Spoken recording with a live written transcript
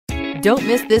Don't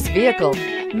miss this vehicle.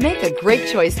 Make a great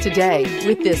choice today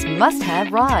with this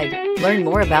must-have ride. Learn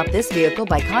more about this vehicle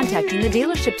by contacting the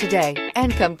dealership today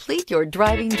and complete your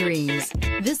driving dreams.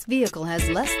 This vehicle has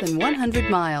less than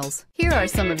 100 miles. Here are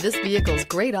some of this vehicle's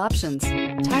great options: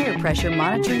 tire pressure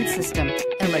monitoring system,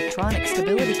 electronic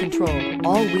stability control,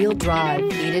 all-wheel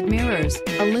drive, heated mirrors,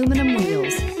 aluminum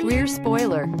wheels, rear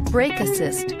spoiler, brake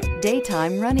assist,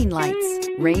 daytime running lights,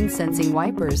 rain sensing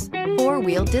wipers,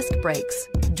 four-wheel disc brakes.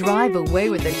 Drive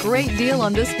away with a great deal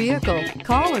on this vehicle.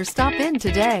 Call or stop in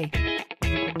today.